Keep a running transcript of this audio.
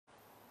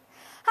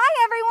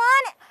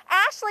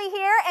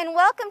and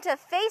welcome to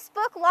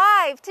Facebook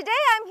Live. Today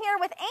I'm here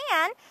with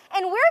Ann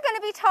and we're going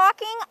to be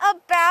talking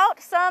about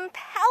some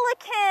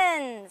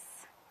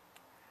pelicans.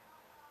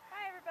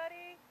 Hi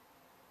everybody.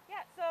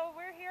 Yeah, so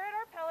we're here at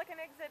our pelican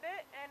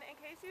exhibit, and in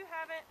case you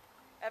haven't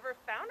ever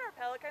found our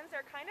pelicans,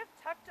 they're kind of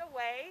tucked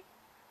away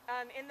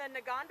in the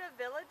Naganda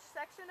Village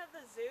section of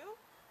the zoo.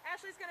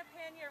 Ashley's going to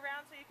pan you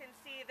around so you can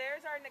see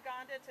there's our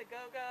Naganda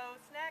to-go-go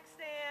snack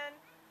stand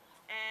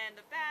and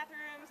the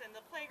bathrooms and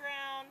the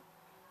playground.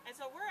 And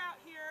so we're out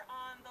here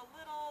on the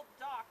little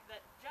dock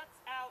that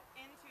juts out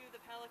into the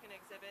pelican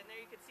exhibit, and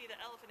there you can see the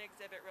elephant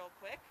exhibit real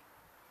quick.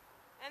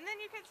 And then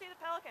you can see the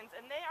pelicans,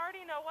 and they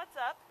already know what's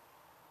up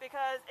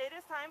because it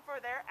is time for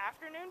their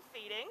afternoon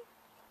feeding.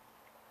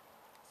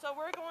 So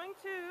we're going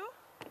to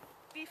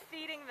be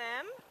feeding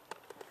them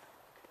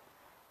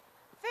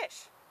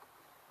fish.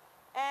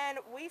 And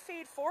we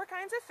feed 4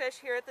 kinds of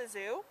fish here at the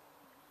zoo.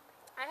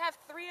 I have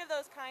 3 of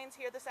those kinds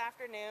here this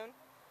afternoon.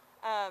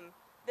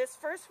 This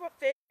first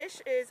fish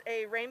is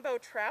a rainbow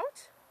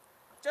trout,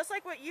 just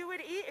like what you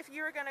would eat if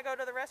you were going to go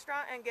to the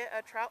restaurant and get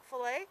a trout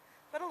fillet,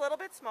 but a little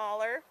bit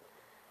smaller.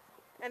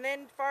 And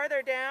then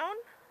farther down,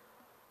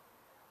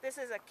 this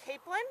is a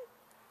capelin,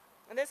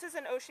 and this is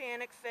an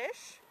oceanic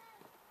fish.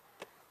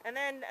 And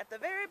then at the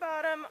very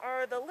bottom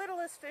are the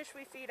littlest fish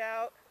we feed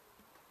out,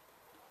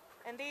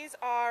 and these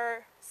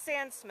are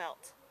sand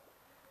smelt.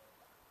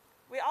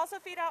 We also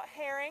feed out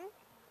herring,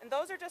 and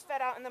those are just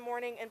fed out in the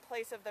morning in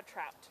place of the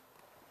trout.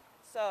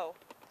 So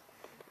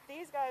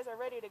these guys are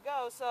ready to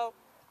go, so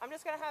I'm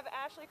just going to have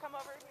Ashley come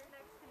over here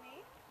next to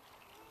me.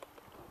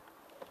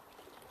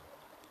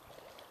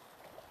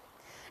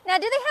 Now,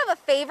 do they have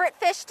a favorite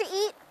fish to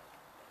eat?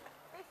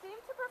 They seem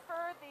to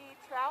prefer the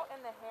trout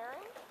and the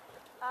herring,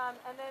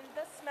 and then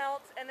the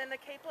smelt, and then the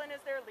capelin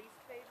is their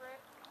least favorite.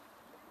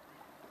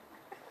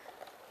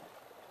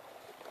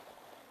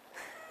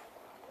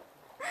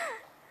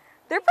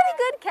 They're pretty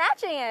good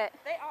catching it.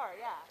 They are,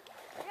 yeah.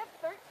 We have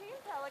 13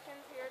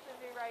 pelicans here at the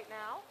zoo right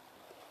now.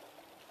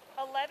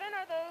 11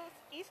 are those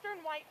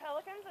eastern white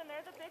pelicans, and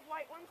they're the big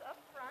white ones up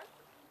front.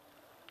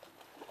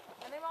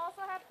 And they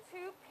also have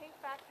 2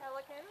 pink-backed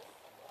pelicans.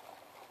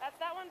 That's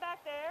that one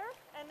back there,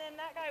 and then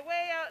that guy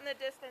way out in the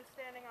distance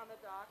standing on the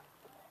dock.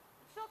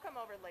 She'll come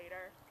over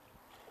later.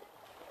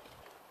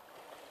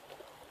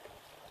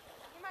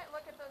 You might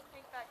look at those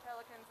pink-backed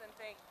pelicans and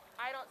think,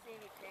 I don't see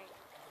any pink.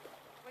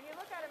 When you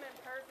look at them in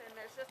person,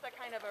 there's just a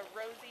kind of a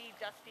rosy,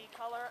 dusty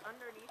color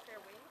underneath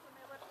their wings when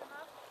they lift them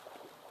up.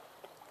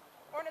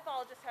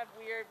 Ornithologists have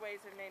weird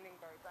ways of naming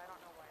birds. I don't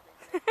know why they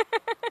do.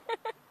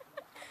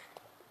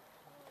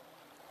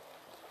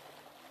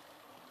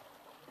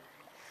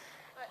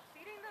 But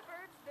feeding the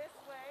birds this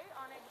way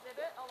on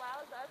exhibit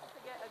allows us to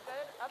get a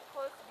good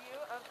up-close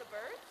view of the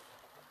birds.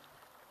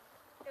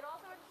 It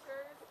also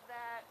ensures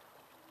that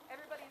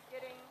everybody's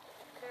getting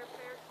their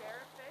fair share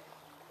of fish.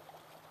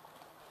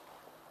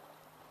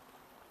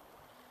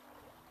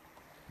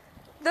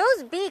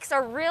 Those beaks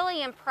are really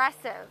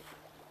impressive.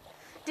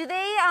 Do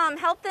they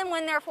help them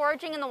when they're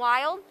foraging in the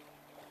wild?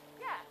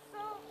 Yeah,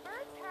 so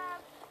birds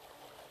have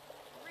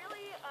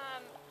really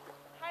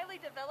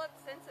highly developed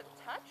sense of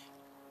touch,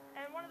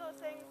 and one of those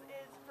things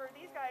is for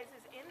these guys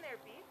is in their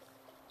beaks.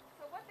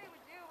 So what they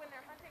would do when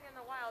they're hunting in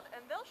the wild,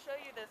 and they'll show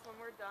you this when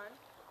we're done,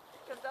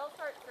 because they'll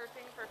start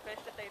searching for fish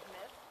that they've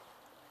missed,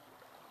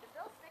 is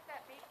they'll stick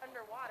that beak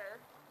underwater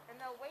and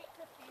they'll wait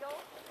to feel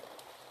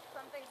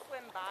something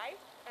swim by,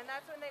 and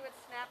that's when they would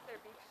snap their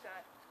beak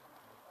shut,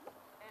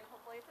 and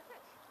hopefully it's a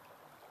fish.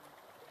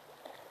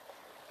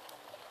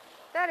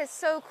 That is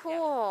so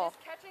cool.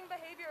 Yeah, this catching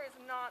behavior is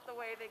not the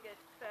way they get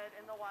fed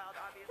in the wild,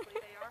 obviously.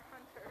 They are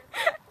hunters.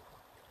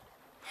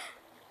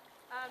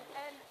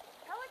 And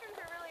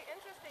pelicans are really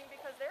interesting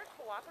because they're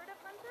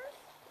cooperative hunters.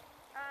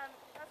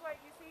 That's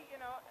why you see,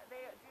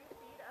 they do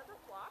feed as a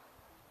flock.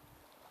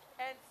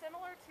 And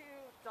similar to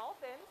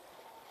dolphins,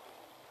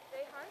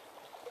 they hunt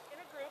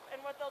in a group,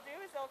 and what they'll do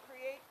is they'll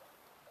create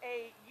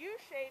a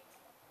U-shaped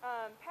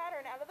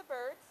pattern out of the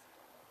birds,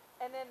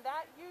 and then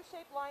that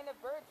U-shaped line of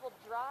birds will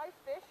drive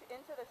fish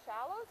into the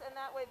shallows, and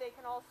that way they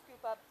can all scoop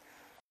up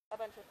a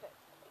bunch of fish.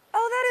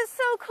 Oh, that is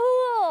so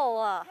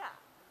cool. Yeah.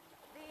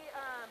 The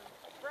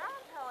brown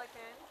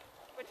pelican,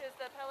 which is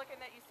the pelican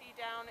that you see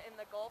down in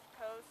the Gulf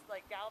Coast,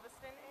 like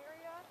Galveston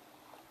area,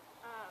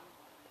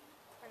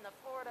 in the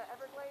Florida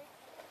Everglades,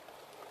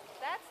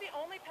 that's the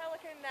only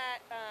pelican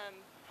that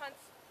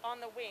hunts on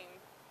the wing,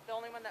 the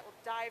only one that will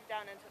dive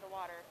down into the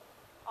water.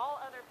 All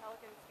other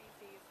pelican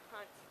species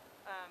hunt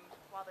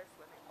while they're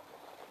swimming.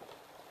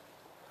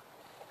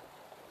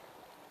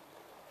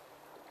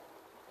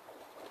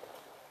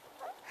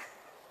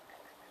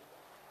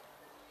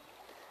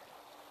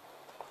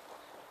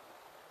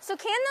 So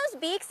can those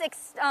beaks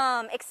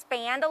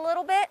expand a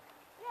little bit?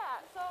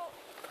 Yeah, so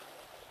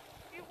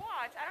if you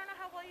watch, I don't know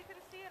how well you can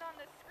see it on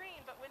the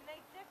screen, but when they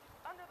dip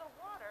under the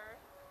water,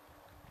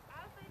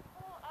 as they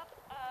pull up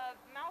a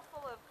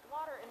mouthful of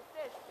water and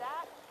fish,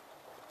 that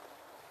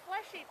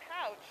fleshy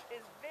pouch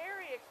is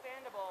very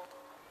expandable,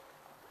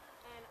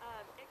 and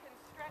it can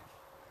stretch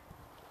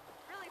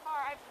really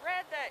far. I've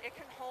read that but it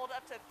can hold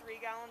up to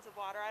 3 gallons of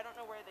water. I don't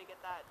know where they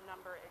get that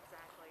number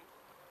exactly.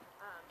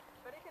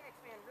 But it can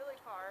expand really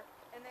far,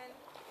 and then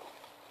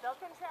they'll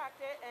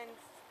contract it and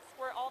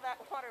squirt all that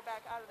water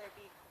back out of their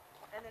beak,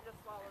 and then just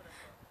swallow it.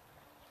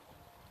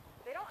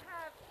 They don't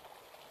have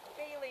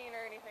baleen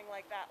or anything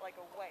like that, like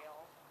a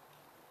whale,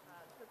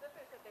 because the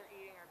fish that they're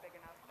eating are big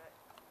enough that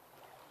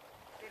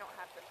they don't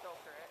have to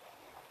filter it.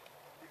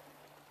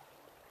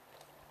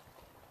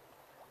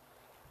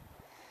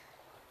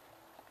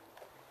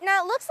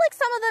 Now it looks like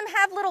some of them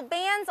have little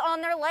bands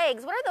on their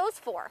legs. What are those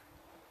for?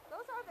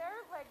 Those are their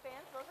leg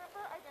bands. Those are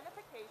for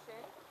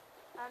identification.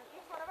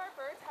 Each one of our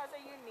birds has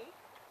a unique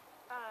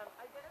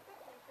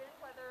identification,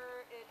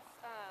 whether it's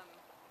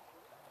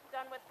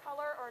done with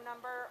color or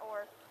number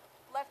or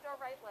left or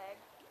right leg,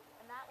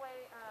 and that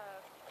way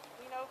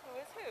we know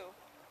who is who.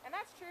 And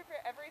that's true for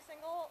every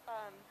single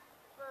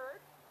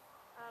bird,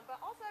 but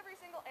also every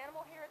single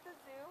animal here at the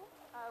zoo.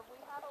 We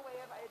have a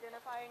way of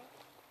identifying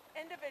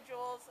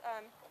individuals,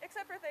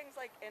 except for things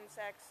like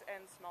insects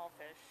and small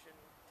fish and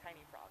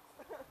tiny frogs.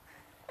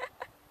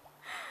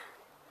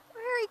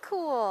 Very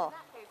cool. In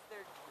that case,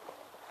 they're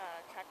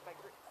tracked by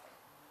groups.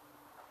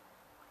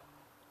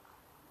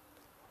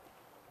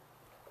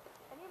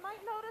 And you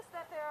might notice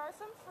that there are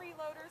some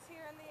freeloaders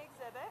here in the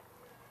exhibit.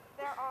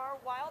 There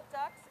are wild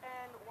ducks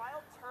and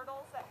wild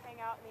turtles that hang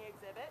out in the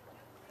exhibit.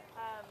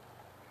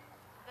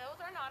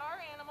 Those are not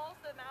our animals.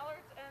 The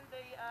mallards and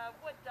the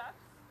wood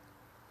ducks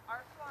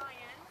are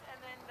fly-ins, and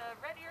then the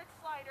red-eared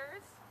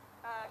sliders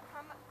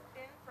come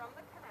in from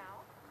the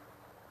canal.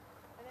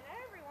 And then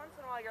every once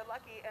in a while you're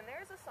lucky, and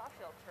there's a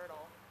soft-shelled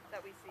turtle that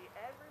we see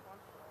every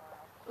once in a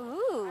while.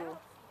 Ooh.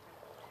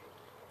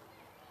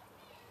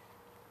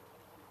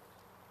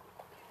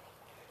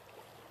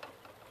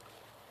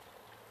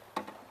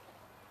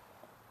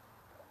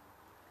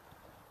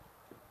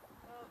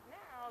 So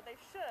now they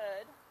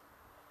should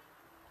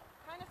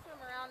kind of swim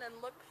around and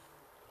look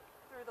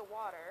through the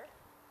water.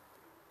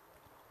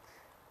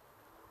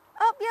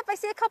 Oh, yep, I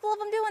see a couple of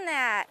them doing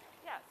that.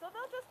 Yeah, so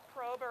they'll just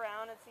probe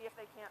around and see if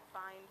they can't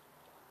find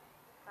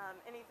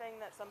anything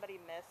that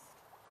somebody missed.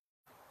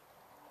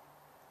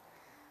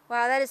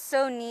 Wow, that is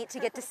so neat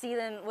to get to see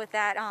them with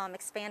that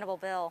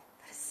expandable bill.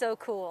 That is so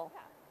cool.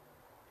 Yeah.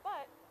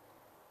 But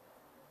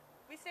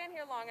we stand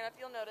here long enough,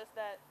 you'll notice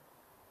that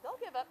they'll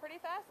give up pretty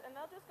fast and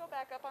they'll just go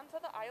back up onto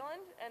the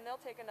island and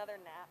they'll take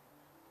another nap.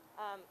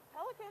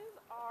 Pelicans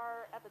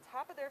are at the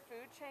top of their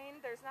food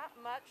chain. There's not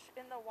much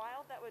in the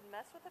wild that would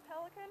mess with a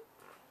pelican.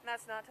 And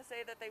that's not to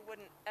say that they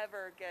wouldn't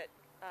ever get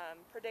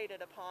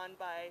predated upon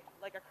by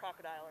like a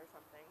crocodile or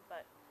something.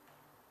 But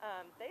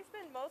they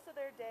spend most of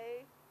their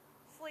day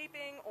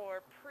sleeping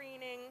or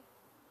preening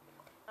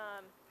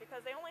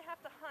because they only have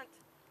to hunt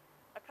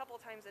a couple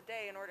times a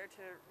day in order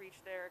to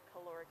reach their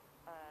caloric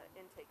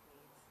intake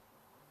needs.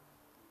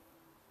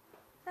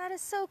 That is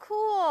so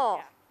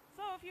cool. Yeah.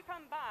 So if you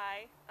come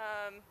by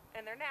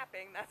and they're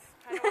napping, that's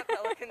kind of what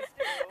pelicans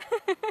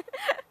do.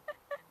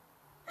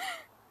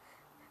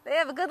 They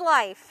have a good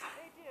life.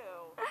 They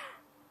do.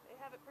 They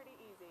have it pretty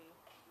easy.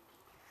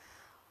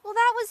 Well,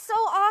 that was so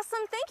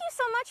awesome. Thank you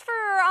so much for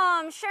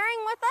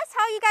sharing with us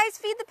how you guys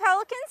feed the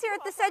pelicans here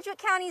at the Sedgwick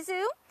County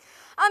Zoo.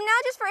 Now,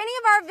 just for any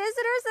of our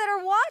visitors that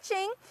are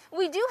watching,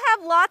 we do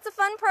have lots of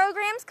fun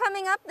programs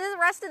coming up the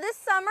rest of this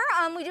summer.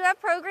 We do have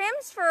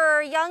programs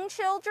for young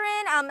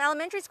children,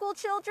 elementary school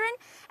children,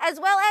 as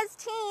well as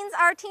teens.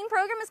 Our teen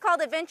program is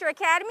called Adventure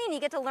Academy, and you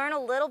get to learn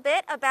a little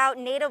bit about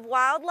native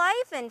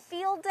wildlife and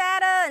field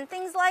data and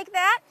things like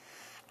that.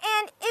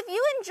 And if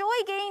you enjoy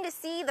getting to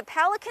see the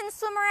pelicans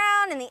swim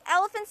around and the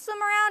elephants swim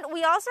around,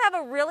 we also have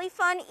a really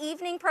fun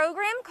evening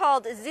program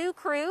called Zoo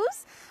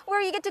Cruise,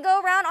 where you get to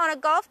go around on a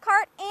golf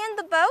cart and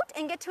the boat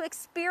and get to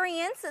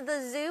experience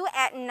the zoo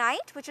at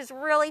night, which is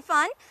really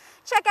fun.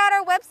 Check out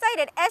our website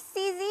at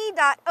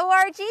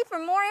scz.org for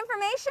more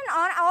information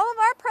on all of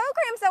our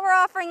programs that we're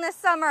offering this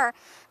summer.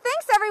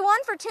 Thanks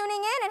everyone for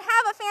tuning in, and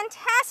have a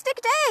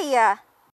fantastic day.